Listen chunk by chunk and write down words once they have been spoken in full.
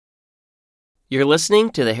You're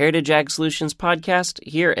listening to the Heritage Ag Solutions podcast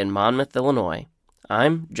here in Monmouth, Illinois.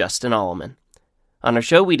 I'm Justin Alleman. On our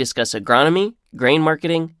show, we discuss agronomy, grain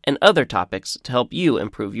marketing, and other topics to help you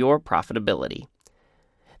improve your profitability.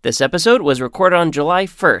 This episode was recorded on July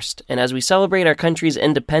 1st, and as we celebrate our country's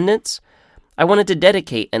independence, I wanted to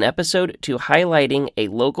dedicate an episode to highlighting a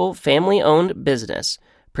local family-owned business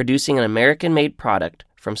producing an American-made product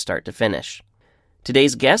from start to finish.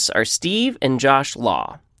 Today's guests are Steve and Josh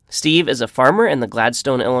Law. Steve is a farmer in the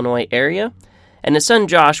Gladstone, Illinois area, and his son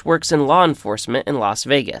Josh works in law enforcement in Las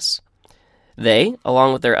Vegas. They,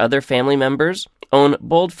 along with their other family members, own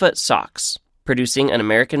Boldfoot Socks, producing an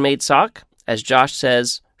American-made sock, as Josh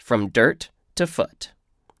says, from dirt to foot.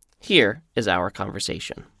 Here is our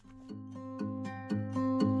conversation.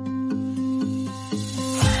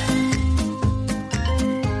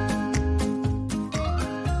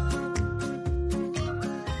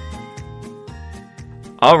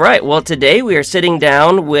 All right, well, today we are sitting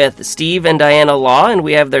down with Steve and Diana Law, and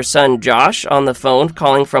we have their son Josh on the phone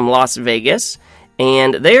calling from Las Vegas,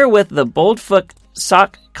 and they are with the Boldfoot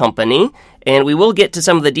Sock Company, and we will get to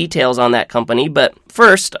some of the details on that company, but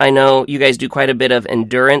first, I know you guys do quite a bit of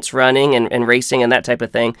endurance running and racing and that type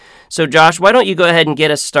of thing. So Josh, why don't you go ahead and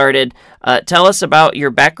get us started? Tell us about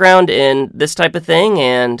your background in this type of thing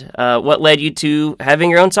and what led you to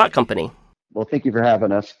having your own sock company. Well, thank you for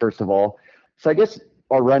having us, first of all. So I guess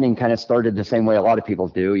our running kind of started the same way a lot of people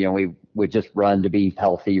do. You know, we would just run to be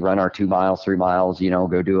healthy, run our 2 miles, 3 miles,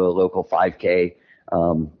 go do a local 5K.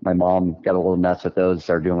 My mom got a little nuts with those,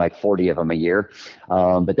 started doing like 40 of them a year.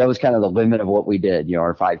 But that was kind of the limit of what we did,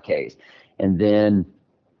 our 5Ks. And then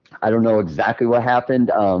I don't know exactly what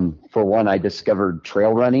happened. For one, I discovered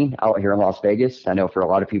trail running out here in Las Vegas. I know for a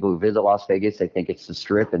lot of people who visit Las Vegas, they think it's the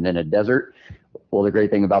Strip and then a desert. Well, the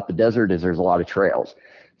great thing about the desert is there's a lot of trails.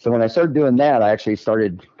 So when I started doing that, I actually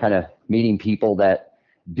started kind of meeting people that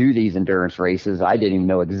do these endurance races I didn't even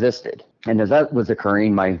know existed. And as that was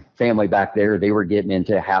occurring, my family back there, they were getting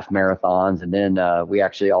into half marathons. And then we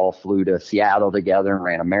actually all flew to Seattle together and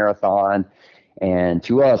ran a marathon. And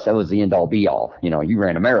to us, that was the end all be all. You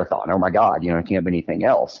ran a marathon. Oh my God, it can't be anything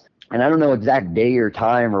else. And I don't know exact day or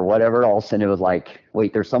time or whatever. All of a sudden it was like,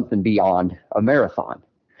 wait, there's something beyond a marathon.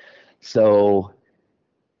 So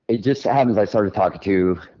it just happens I started talking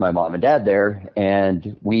to my mom and dad there,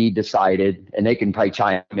 and we decided, and they can probably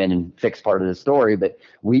chime in and fix part of the story, but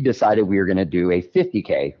we decided we were going to do a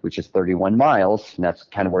 50K, which is 31 miles, and that's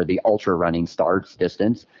kind of where the ultra running starts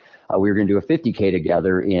distance. We were going to do a 50K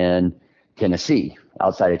together in Tennessee,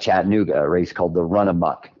 outside of Chattanooga, a race called the Run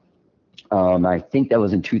Amok. I think that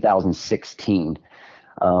was in 2016.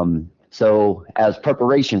 So as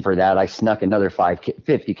preparation for that, I snuck another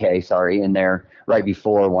 50K, in there right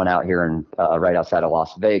before one out here in right outside of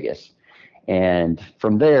Las Vegas. And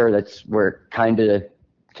from there, that's where it kind of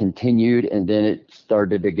continued, and then it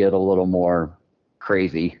started to get a little more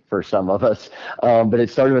crazy for some of us. But it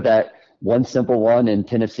started with that one simple one in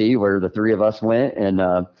Tennessee where the three of us went, and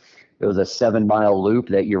it was a 7-mile loop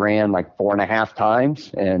that you ran like 4.5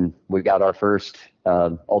 times, and we got our first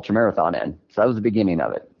ultra marathon in. So that was the beginning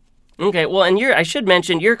of it. Okay, well, and I should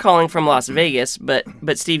mention, you're calling from Las Vegas, but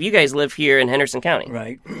Steve, you guys live here in Henderson County.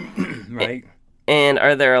 Right, right. And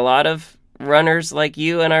are there a lot of runners like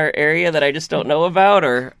you in our area that I just don't know about,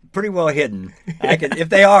 or? Pretty well hidden. If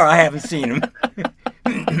they are, I haven't seen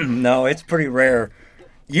them. No, it's pretty rare.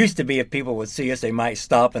 Used to be if people would see us, they might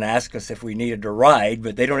stop and ask us if we needed a ride,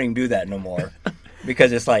 but they don't even do that no more.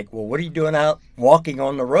 Because it's like, well, what are you doing out walking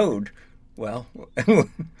on the road? Well,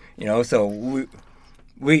 so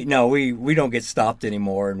we don't get stopped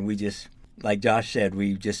anymore, and we just, like Josh said,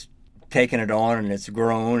 we've just taken it on, and it's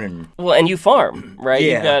grown. And well, and you farm, right?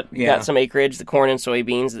 Yeah, You've got some acreage, the corn and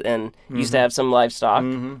soybeans, and used to have some livestock.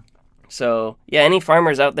 Mm-hmm. So, yeah, any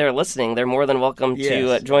farmers out there listening, they're more than welcome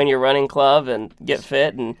to join your running club and get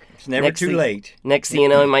fit. And it's never too late. Next thing you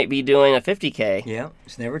know, you might be doing a 50K. Yeah,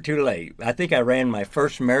 it's never too late. I think I ran my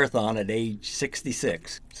first marathon at age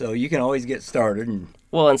 66. So you can always get started.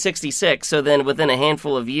 Well, in 66, so then within a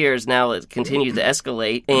handful of years, now it continues to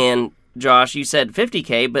escalate. And Josh, you said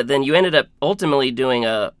 50K, but then you ended up ultimately doing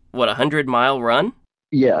a 100-mile run?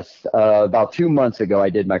 Yes. About 2 months ago, I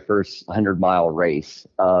did my first 100-mile race.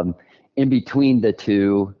 In between the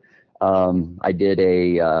two, I did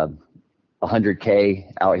a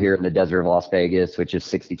 100K out here in the desert of Las Vegas, which is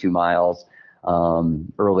 62 miles.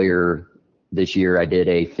 Earlier this year, I did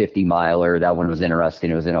a 50-miler. That one was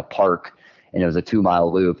interesting. It was in a park, and it was a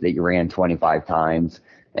 2-mile loop that you ran 25 times.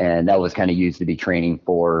 And that was kind of used to be training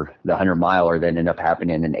for the 100-miler that ended up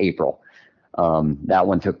happening in April. That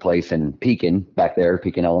one took place in Pekin, back there,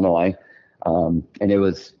 Pekin, Illinois. And it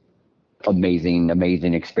was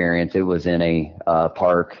amazing experience. It was in a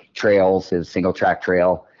park, trails, is single track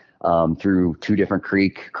trail, through 2 different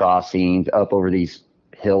creek crossings, up over these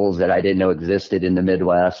hills that I didn't know existed in the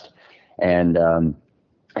Midwest. And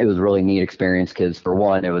it was a really neat experience because, for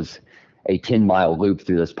one, it was a 10-mile loop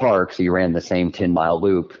through this park. So you ran the same 10-mile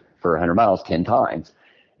loop for 100 miles 10 times.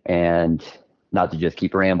 And not to just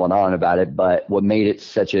keep rambling on about it, but what made it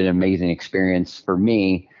such an amazing experience for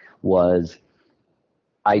me was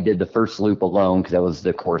I did the first loop alone because that was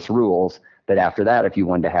the course rules. But after that, if you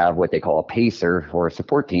wanted to have what they call a pacer or a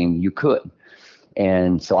support team, you could.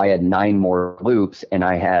 And so I had 9 more loops, and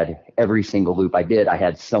I had every single loop I did, I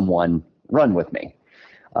had someone run with me.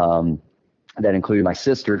 That included my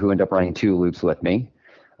sister, who ended up running 2 loops with me.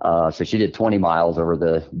 So she did 20 miles over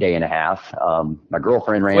the day and a half. My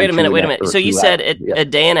girlfriend ran. Wait a minute. So you said a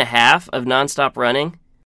day and a half of nonstop running?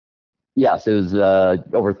 Yes, it was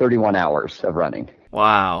over 31 hours of running.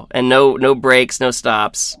 Wow. And no breaks, no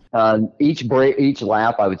stops. Each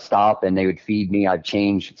lap I would stop and they would feed me. I'd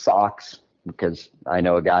change socks because I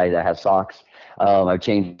know a guy that has socks. I'd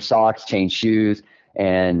change socks, change shoes,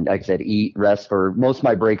 and like I said, eat, rest for most of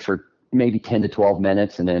my breaks for maybe 10 to 12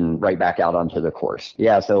 minutes, and then right back out onto the course.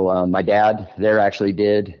 Yeah, so my dad there actually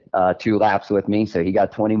did 2 laps with me, so he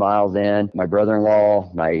got 20 miles in. My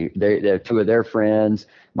brother-in-law, 2 of their friends,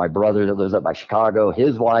 my brother that lives up by Chicago,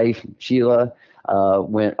 his wife, Sheila,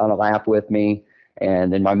 went on a lap with me.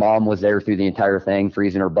 And then my mom was there through the entire thing,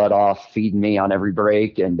 freezing her butt off, feeding me on every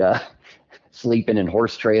break, and sleeping in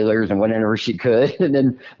horse trailers and whenever she could. And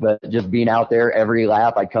then, but just being out there every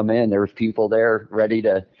lap, I'd come in, there was people there ready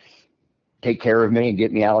to take care of me and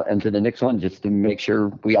get me out into the next one just to make sure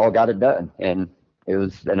we all got it done. And it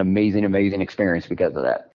was an amazing experience because of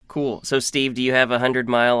that. Cool. So Steve, do you have 100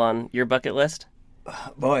 mile on your bucket list?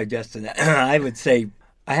 Boy, Justin, I would say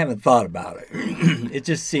I haven't thought about it. It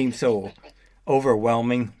just seems so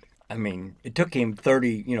overwhelming. I mean, it took him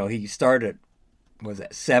 30, he started, was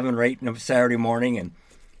that 7 or 8 Saturday morning, and,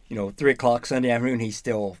 3 o'clock Sunday afternoon, he's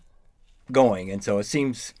still going. And so it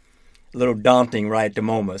seems a little daunting right at the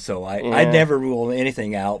moment. So I'd never rule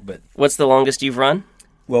anything out. But what's the longest you've run?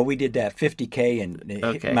 Well, we did that 50K in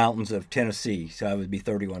the mountains of Tennessee. So that would be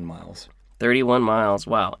 31 miles. 31 miles.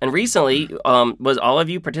 Wow. And recently, was all of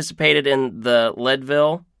you participated in the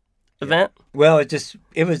Leadville event? Well, it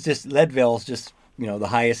was just Leadville's just, the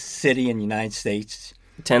highest city in the United States.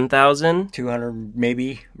 10,000? 200,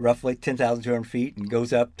 maybe roughly 10,200 feet, and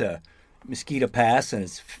goes up to Mosquito Pass, and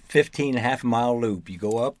it's 15.5 mile loop. You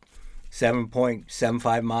go up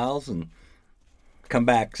 7.75 miles and come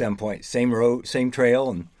back 7 point, same road, same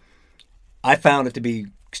trail. And I found it to be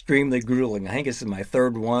extremely grueling. I think this is my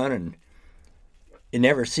 3rd one, and it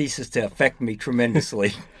never ceases to affect me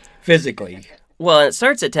tremendously physically. Well, it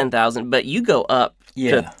starts at 10,000, but you go up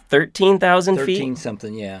to 13,000 feet? 13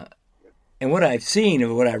 something, yeah. And what I've seen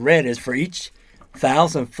and what I read is for each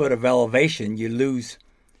 1,000 foot of elevation, you lose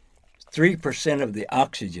 3% of the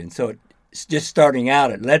oxygen. So it's just starting out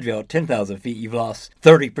at Leadville, 10,000 feet, you've lost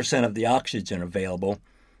 30% of the oxygen available.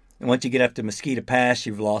 And once you get up to Mosquito Pass,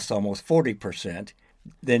 you've lost almost 40%.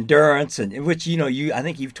 The endurance, and which, I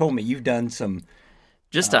think you've told me you've done some.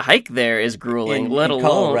 Just a hike there is grueling, let alone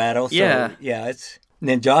Colorado. So, yeah. It's. And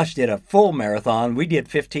then Josh did a full marathon. We did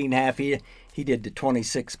 15.5. He did the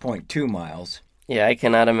 26.2 miles. Yeah, I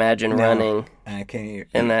cannot imagine running I can't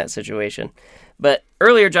in that situation. But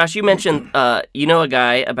earlier, Josh, you mentioned you know a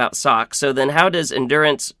guy about socks. So then how does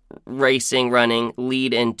endurance racing running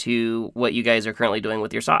lead into what you guys are currently doing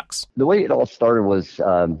with your socks? The way it all started was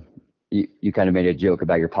you kind of made a joke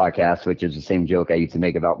about your podcast, which is the same joke I used to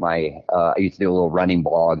make about I used to do a little running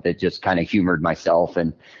blog that just kind of humored myself.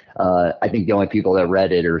 And I think the only people that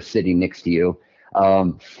read it are sitting next to you.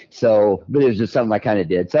 But it was just something I kind of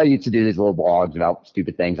did. So I used to do these little blogs about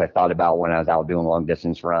stupid things I thought about when I was out doing long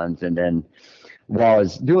distance runs. And then while I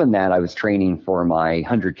was doing that, I was training for my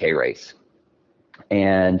 100K race.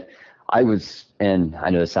 And I know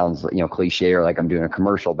this sounds, cliche or like I'm doing a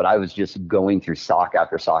commercial, but I was just going through sock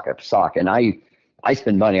after sock after sock. And I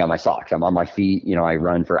spend money on my socks. I'm on my feet, I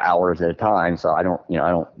run for hours at a time. So I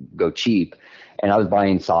don't go cheap. And I was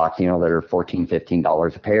buying socks, that are $14,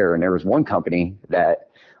 $15 a pair. And there was one company that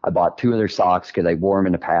I bought 2 of their socks because I wore them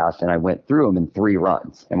in the past, and I went through them in 3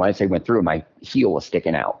 runs. And when I say went through them, my heel was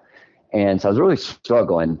sticking out. And so I was really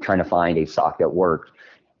struggling trying to find a sock that worked.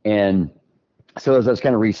 And so as I was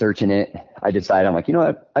kind of researching it, I decided, I'm like,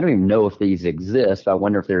 what? I don't even know if these exist. But I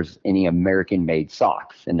wonder if there's any American-made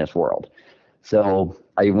socks in this world. So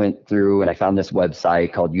I went through and I found this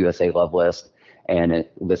website called USA Love List. and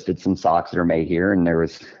it listed some socks that are made here. And there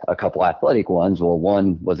was a couple athletic ones. Well,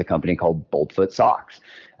 one was a company called Boldfoot Socks.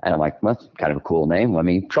 And I'm like, well, that's kind of a cool name. Let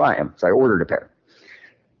me try them. So I ordered a pair.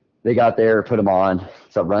 They got there, put them on,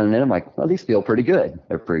 started running in. I'm like, well, these feel pretty good.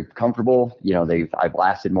 They're pretty comfortable. You know, I've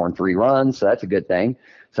lasted more than 3 runs, so that's a good thing.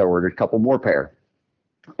 So I ordered a couple more pair.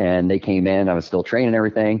 And they came in. I was still training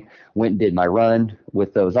everything. Went and did my run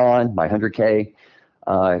with those on, my 100K.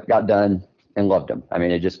 Got done and loved them. I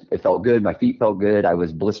mean, it felt good. My feet felt good. I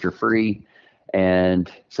was blister free.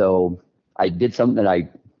 And so I did something that I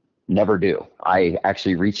never do. I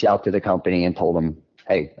actually reached out to the company and told them,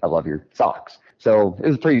 hey, I love your socks. So it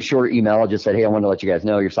was a pretty short email. I just said, hey, I want to let you guys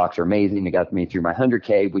know your socks are amazing. You got me through my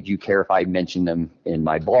 100K. Would you care if I mentioned them in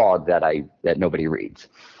my blog that nobody reads?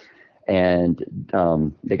 And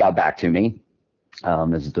they got back to me.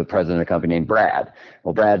 This is the president of the company named Brad.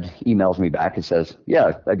 Well, Brad emails me back and says,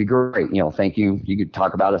 yeah, that'd be great. You know, thank you. You could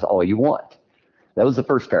talk about us all you want. That was the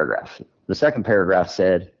first paragraph. The second paragraph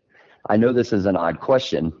said, I know this is an odd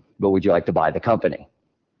question, but would you like to buy the company?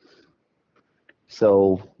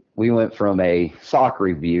 So we went from a sock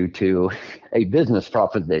review to a business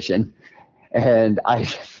proposition, and I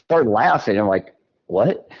started laughing. I'm like,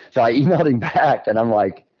 what? So I emailed him back, and I'm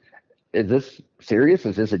like, is this serious?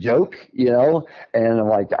 Is this a joke? You know? And I'm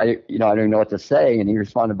like, I don't even know what to say. And he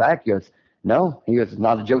responded back. He goes, no. He goes, it's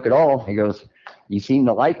not a joke at all. He goes, you seem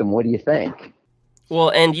to like him. What do you think? Well,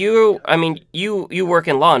 and you work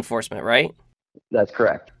in law enforcement, right? That's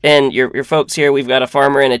correct. And your folks here, we've got a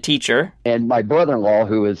farmer and a teacher. And my brother-in-law,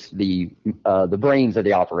 who is the brains of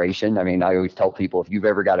the operation. I mean, I always tell people, if you've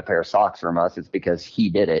ever got a pair of socks from us, it's because he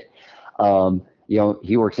did it. You know,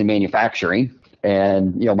 he works in manufacturing,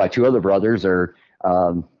 and, you know, my 2 other brothers are,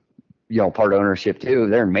 you know, part ownership too.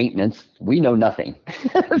 They're in maintenance. We know nothing.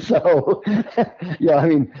 So, yeah, I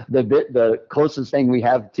mean, the closest thing we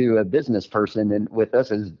have to a business person and with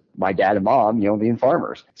us is my dad and mom, you know, being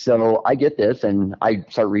farmers. So I get this, and I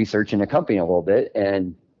start researching the company a little bit,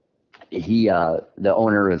 and the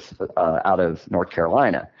owner is out of North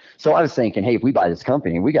Carolina. So I was thinking, hey, if we buy this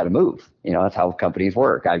company, we got to move. You know, that's how companies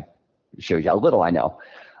work. I showed you how little I know.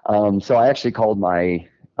 So I actually called my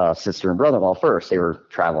sister and brother-in-law first. They were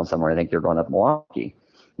traveling somewhere. I think they're going up to Milwaukee.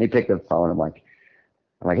 They picked up the phone. I'm like,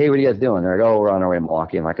 hey, what are you guys doing? They're like, oh, we're on our way to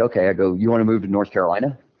Milwaukee. I'm like, okay. I go, you want to move to North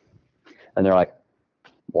Carolina? And they're like,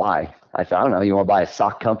 why? I said, I don't know. You want to buy a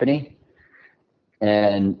sock company?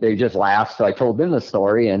 And they just laughed. So I told them the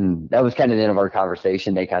story, and that was kind of the end of our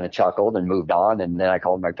conversation. They kind of chuckled and moved on. And then I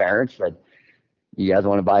called my parents, said, you guys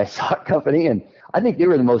want to buy a sock company? And I think they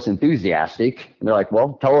were the most enthusiastic. And they're like,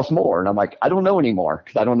 well, tell us more. And I'm like, I don't know anymore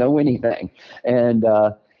because I don't know anything. And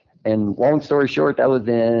long story short, that was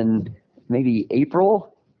in maybe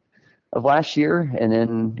April of last year, and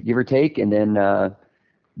then give or take. And then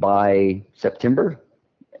by September,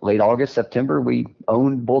 late August, September, we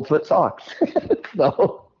owned Boldfoot Socks.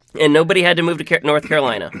 So. And nobody had to move to North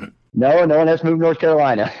Carolina. No one has moved to North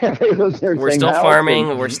Carolina. We're still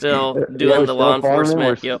farming. We're still doing the law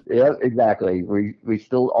enforcement. Yep, exactly. We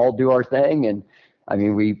still all do our thing, and I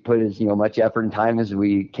mean, we put as much effort and time as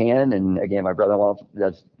we can. And again, my brother-in-law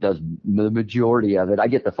does the majority of it. I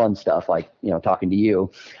get the fun stuff, like talking to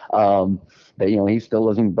you. But he still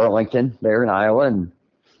lives in Burlington, there in Iowa, and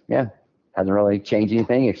yeah, hasn't really changed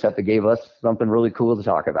anything except it gave us something really cool to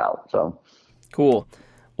talk about. So cool.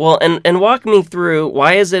 Well, and walk me through,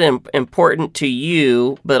 why is it important to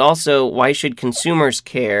you, but also why should consumers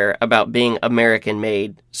care about being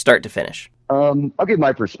American-made start to finish? I'll give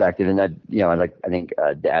my perspective, and that, I think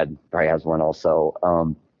Dad probably has one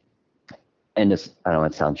also. And this, I don't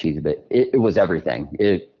want to sound cheesy, but it was everything.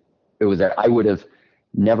 It was, I would have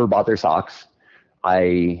never bought their socks.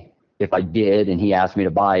 If I did, and he asked me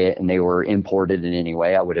to buy it and they were imported in any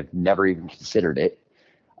way, I would have never even considered it.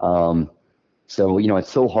 So, it's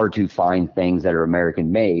so hard to find things that are American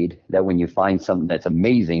made that when you find something that's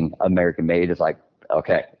amazing American made, it's like,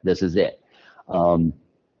 okay, this is it.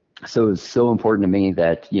 So it's so important to me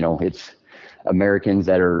that, it's Americans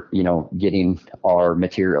that are, getting our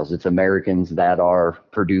materials. It's Americans that are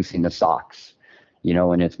producing the socks,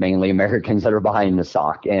 and it's mainly Americans that are buying the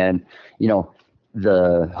sock. And,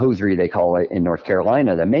 the hosiery, they call it in North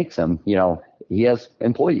Carolina, that makes them, he has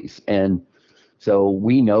employees. And so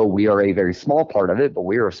we know we are a very small part of it, but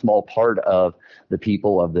we are a small part of the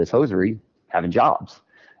people of this hosiery having jobs.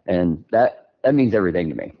 And that means everything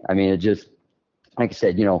to me. I mean, it just, like I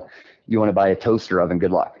said, you want to buy a toaster oven, good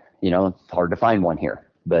luck. It's hard to find one here.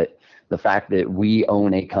 But the fact that we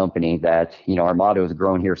own a company that, our motto is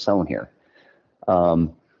grown here, sown here.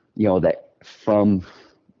 That from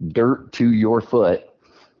dirt to your foot,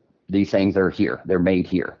 these things are here. They're made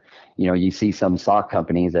here. You see some sock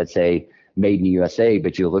companies that say made in the USA,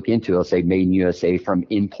 but you look into it, it'll say made in USA from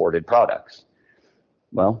imported products.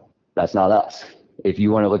 Well, that's not us. If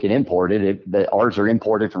you want to look at imported, ours are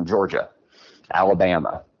imported from Georgia,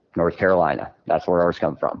 Alabama, North Carolina. That's where ours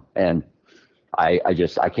come from. And I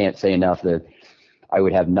can't say enough that I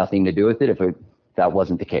would have nothing to do with it if that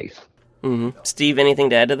wasn't the case. Mm-hmm. Steve, anything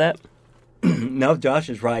to add to that? No, Josh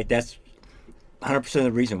is right. That's 100% of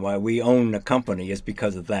the reason why we own the company is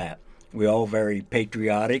because of that. We're all very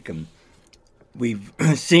patriotic, and we've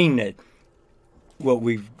seen that what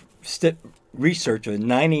we've researched,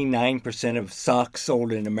 99% of socks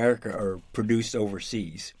sold in America are produced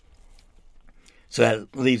overseas. So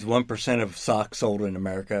that leaves 1% of socks sold in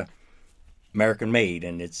America, American made,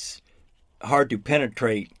 and it's hard to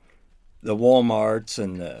penetrate the Walmarts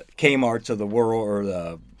and the Kmarts of the world or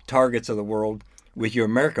the Targets of the world with your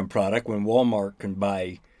American product when Walmart can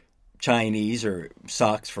buy Chinese or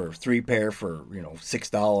socks for 3 pair for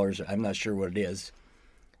 $6. I'm not sure what it is.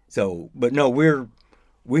 So, but no,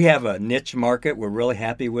 we have a niche market. We're really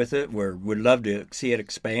happy with it. We'd love to see it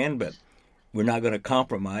expand, but we're not going to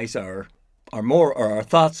compromise our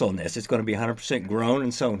thoughts on this. It's going to be 100% grown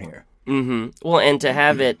and sown here. Mm-hmm. Well, and to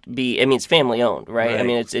have it be, it's family owned, right? I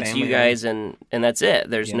mean, it's you guys and that's it.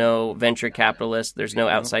 There's no venture capitalists. There's no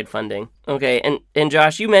outside funding. Okay. And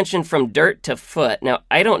Josh, you mentioned from dirt to foot. Now,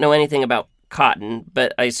 I don't know anything about cotton,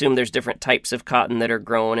 but I assume there's different types of cotton that are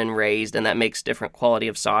grown and raised, and that makes different quality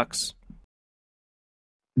of socks.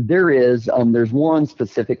 There is. There's one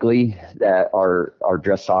specifically that our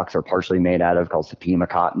dress socks are partially made out of called Supima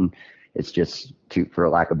cotton. It's just, for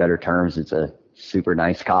lack of better terms, it's a super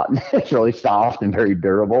nice cotton. It's really soft and very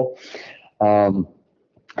durable. And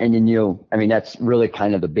then, that's really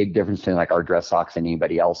kind of the big difference between like our dress socks and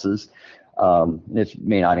anybody else's. This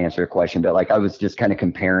may not answer your question, but like I was just kind of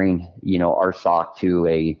comparing, our sock to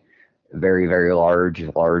a very, very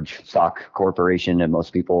large sock corporation that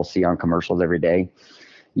most people see on commercials every day.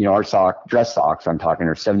 Our dress socks, I'm talking,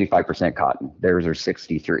 are 75% cotton. Theirs are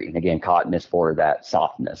 63. And again, cotton is for that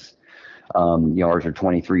softness. Ours are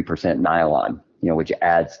 23% nylon, which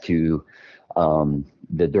adds to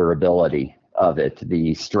the durability of it,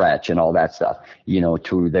 the stretch and all that stuff,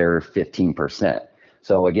 to their 15%.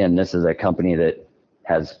 So again, this is a company that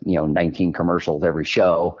has, 19 commercials every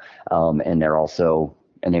show, and they're also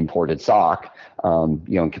an imported sock,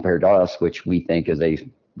 compared to us, which we think is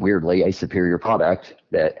weirdly a superior product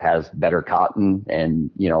that has better cotton and,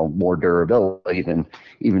 more durability than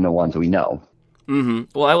even the ones we know.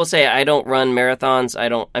 Mm-hmm. Well, I will say I don't run marathons.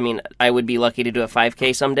 I would be lucky to do a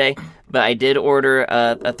 5K someday, but I did order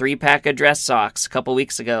a 3-pack of dress socks a couple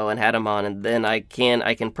weeks ago and had them on, and then I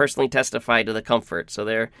can personally testify to the comfort. So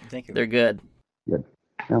they're good. Good.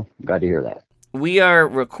 Well, glad to hear that. We are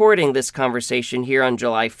recording this conversation here on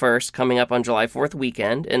July 1st, coming up on July 4th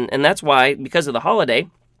weekend, and that's why, because of the holiday,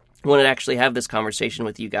 I wanted to actually have this conversation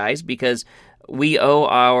with you guys, because we owe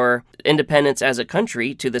our independence as a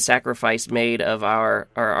country to the sacrifice made of our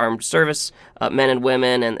armed service men and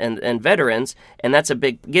women and veterans, and that's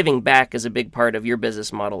giving back is a big part of your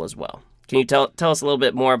business model as well. Can you tell us a little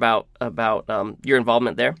bit more about your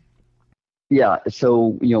involvement there? Yeah,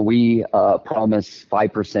 so we promise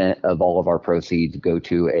 5% of all of our proceeds go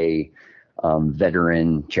to a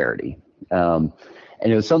veteran charity.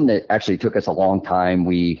 And it was something that actually took us a long time.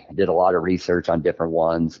 We did a lot of research on different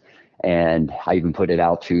ones, and I even put it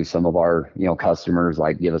out to some of our, customers,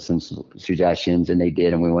 like give us some suggestions, and they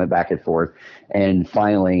did, and we went back and forth. And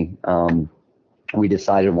finally, we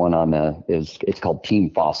decided one on it's called Team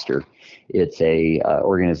Foster. It's a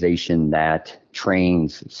organization that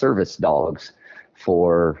trains service dogs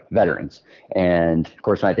for veterans. And of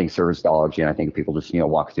course, when I think service dogs, I think people just,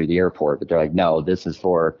 walk through the airport, but they're like, no, this is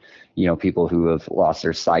for, people who have lost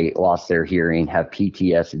their sight, lost their hearing, have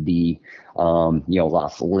PTSD,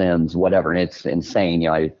 lost limbs, whatever. And it's insane,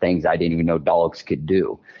 things I didn't even know dogs could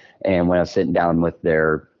do. And when I was sitting down with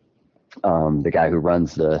the guy who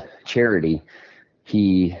runs the charity,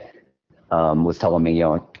 he was telling me,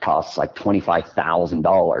 it costs like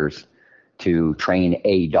 $25,000 to train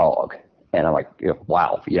a dog. And I'm like,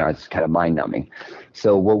 wow, it's kind of mind numbing.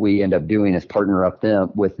 So what we end up doing is partner up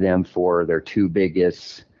with them for their 2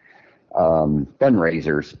 biggest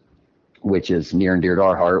fundraisers, which is near and dear to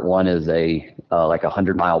our heart. One is like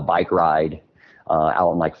 100-mile bike ride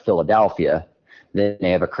out in like Philadelphia. Then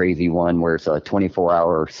they have a crazy one where it's a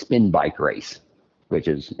 24-hour spin bike race, which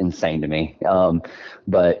is insane to me.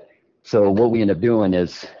 But so what we end up doing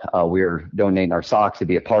is we're donating our socks to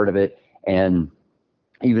be a part of it. And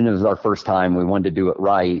even if it was our first time, we wanted to do it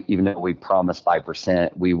right. Even though we promised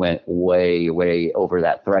 5%, we went way, way over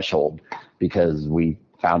that threshold because we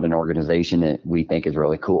found an organization that we think is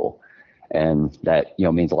really cool. And that,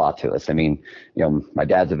 means a lot to us. I mean, my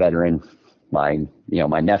dad's a veteran, my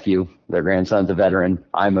nephew, their grandson's a veteran,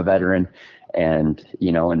 I'm a veteran. And,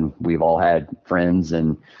 and we've all had friends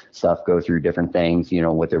and stuff go through different things,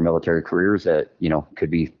 with their military careers that,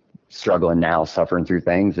 could be struggling now, suffering through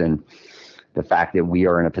things. And the fact that we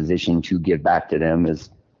are in a position to give back to them is,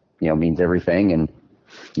 means everything. And,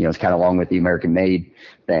 it's kind of along with the American Made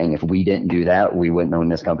thing. If we didn't do that, we wouldn't own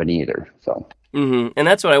this company either. So. Mm-hmm. And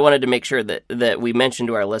that's what I wanted to make sure that we mentioned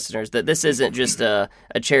to our listeners, that this isn't just a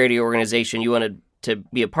charity organization you wanted to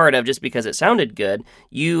be a part of just because it sounded good.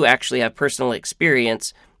 You actually have personal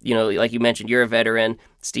experience. Like you mentioned, you're a veteran.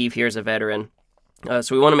 Steve here's a veteran.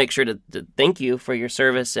 So we want to make sure to thank you for your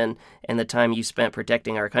service and the time you spent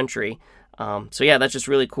protecting our country. So yeah, that's just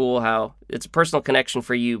really cool how it's a personal connection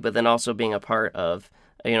for you, but then also being a part of,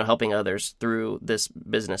 helping others through this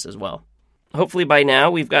business as well. Hopefully by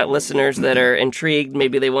now we've got listeners that are intrigued.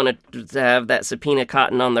 Maybe they want to have that subpoena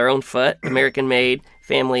cotton on their own foot, American Made,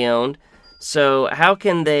 family owned. So how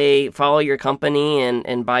can they follow your company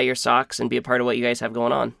and buy your socks and be a part of what you guys have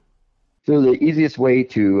going on? So the easiest way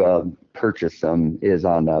to purchase them is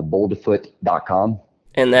on boldfoot.com.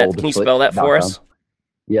 And that, can you spell that for us?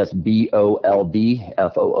 Yes,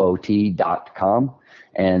 BOLDFOOT.com.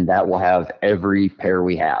 And that will have every pair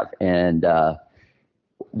we have. And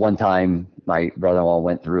one time my brother-in-law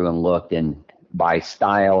went through and looked, and by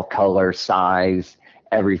style, color, size,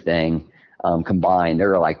 everything, combined,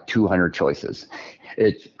 there are like 200 choices.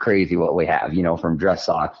 It's crazy what we have, from dress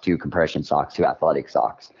socks to compression socks to athletic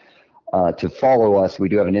socks. To follow us, we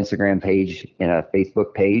do have an Instagram page and a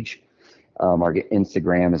Facebook page. Our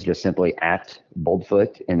Instagram is just simply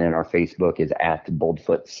 @Boldfoot, and then our Facebook is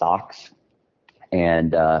 @Boldfoot Socks.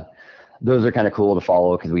 And those are kind of cool to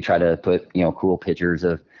follow because we try to put, cool pictures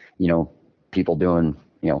of, people doing,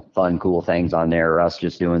 fun, cool things on there, or us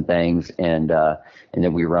just doing things. And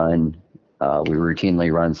then we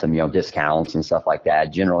routinely run some, discounts and stuff like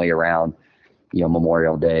that, generally around,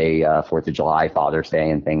 Memorial Day, 4th of July, Father's Day,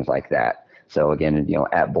 and things like that. So again,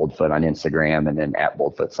 @Boldfoot on Instagram, and then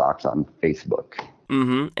 @Boldfoot Socks on Facebook.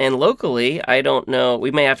 Mm-hmm. And locally, I don't know,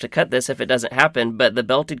 we may have to cut this if it doesn't happen, but the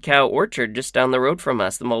Belted Cow Orchard just down the road from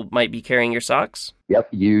us, might be carrying your socks. Yep,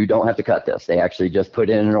 you don't have to cut this. They actually just put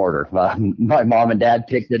in an order. My mom and dad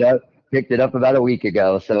picked it up about a week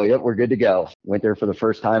ago. So, yep, we're good to go. Went there for the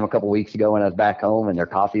first time a couple weeks ago when I was back home, and their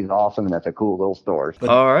coffee's awesome, and that's a cool little store.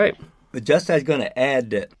 All right. But just I was going to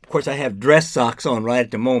add that, of course, I have dress socks on right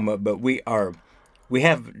at the moment, but we have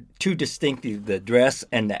two distinctive, the dress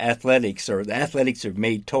and the athletics, or the athletics are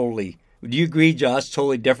made totally, do you agree, Josh,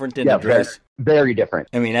 totally different than the dress? Very different.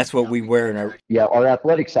 I mean, that's what we wear in our... Yeah, our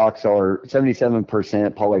athletic socks are 77%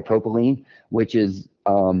 polypropylene, which is,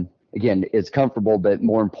 again, it's comfortable, but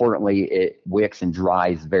more importantly, it wicks and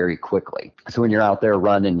dries very quickly. So when you're out there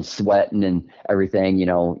running, sweating and everything, you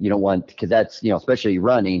don't want, because that's, especially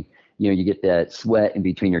running, you get that sweat in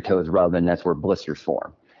between your toes rubbing, that's where blisters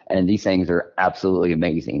form. And these things are absolutely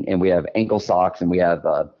amazing. And we have ankle socks, and we have,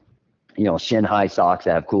 shin high socks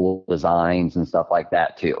that have cool designs and stuff like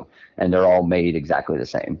that too. And they're all made exactly the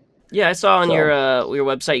same. Yeah, I saw on your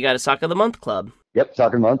website you got a Sock of the Month club. Yep, Sock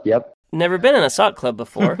of the Month. Yep. Never been in a sock club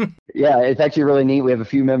before. Yeah, it's actually really neat. We have a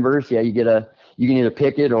few members. Yeah, you can either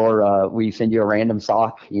pick it, or we send you a random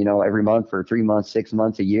sock, every month for 3 months, 6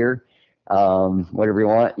 months, a year, whatever you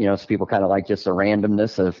want. So people kind of like just the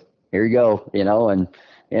randomness of, here you go, and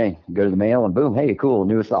yeah, go to the mail and boom, hey, cool,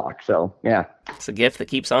 new sock. So yeah, it's a gift that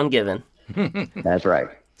keeps on giving. That's right.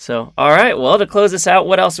 So, all right. Well, to close this out,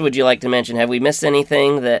 what else would you like to mention? Have we missed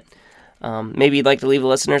anything that maybe you'd like to leave the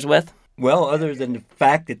listeners with? Well, other than the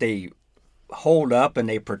fact that they hold up and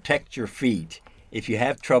they protect your feet. If you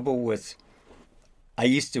have trouble with, I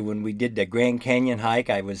used to, when we did the Grand Canyon hike,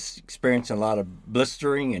 I was experiencing a lot of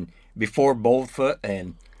blistering, and before Boldfoot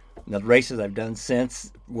and the races I've done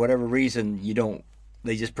since, whatever reason,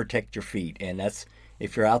 they just protect your feet. And that's,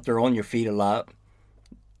 if you're out there on your feet a lot,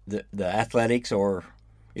 the athletics, or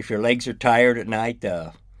if your legs are tired at night,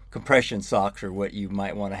 the compression socks are what you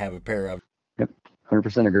might want to have a pair of. Yep,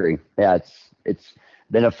 100% agree. Yeah, it's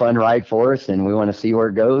been a fun ride for us, and we want to see where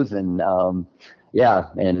it goes. And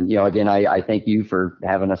again, I thank you for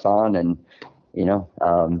having us on. And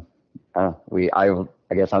I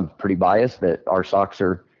guess I'm pretty biased that our socks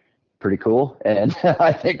are pretty cool, and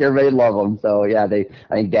I think everybody love them. So yeah, I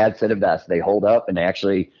think Dad said it best. They hold up, and they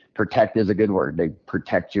actually protect is a good word. They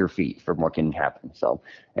protect your feet from what can happen. So,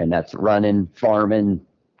 and that's running, farming,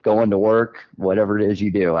 going to work, whatever it is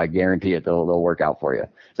you do, I guarantee it, they'll work out for you.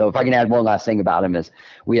 So if I can add one last thing about them, is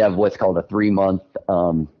we have what's called a 3-month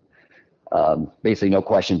basically no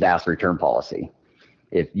questions asked return policy.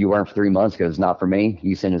 If you weren't for 3 months because it's not for me,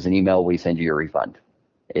 you send us an email, we send you your refund.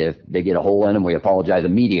 If they get a hole in them, we apologize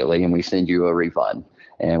immediately and we send you a refund,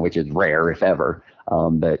 and which is rare, if ever.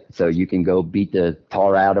 But so you can go beat the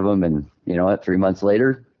tar out of them, and you know what, 3 months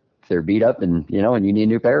later, if they're beat up and you know, and you need a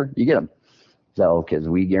new pair, you get them. So, because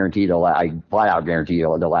we guarantee I flat out guarantee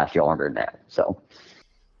they'll last you longer than that. So.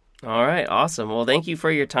 All right, awesome. Well, thank you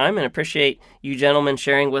for your time and appreciate you gentlemen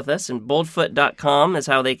sharing with us. And boldfoot.com is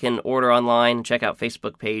how they can order online and check out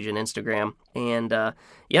Facebook page and Instagram. And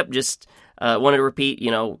just wanted to repeat,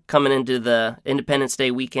 you know, coming into the Independence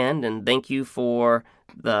Day weekend, and thank you for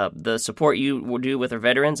the support you will do with our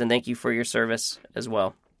veterans, and thank you for your service as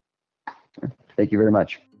well. Thank you very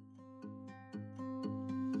much.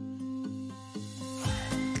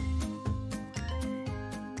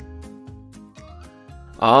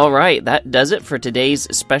 All right, that does it for today's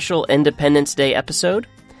special Independence Day episode.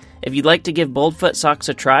 If you'd like to give Boldfoot socks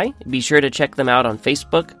a try, be sure to check them out on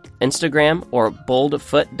Facebook, Instagram, or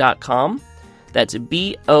boldfoot.com. That's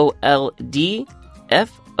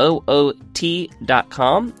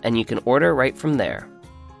BOLDFOOT.com, and you can order right from there.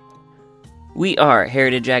 We are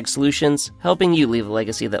Heritage Ag Solutions, helping you leave a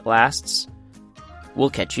legacy that lasts.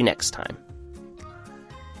 We'll catch you next time.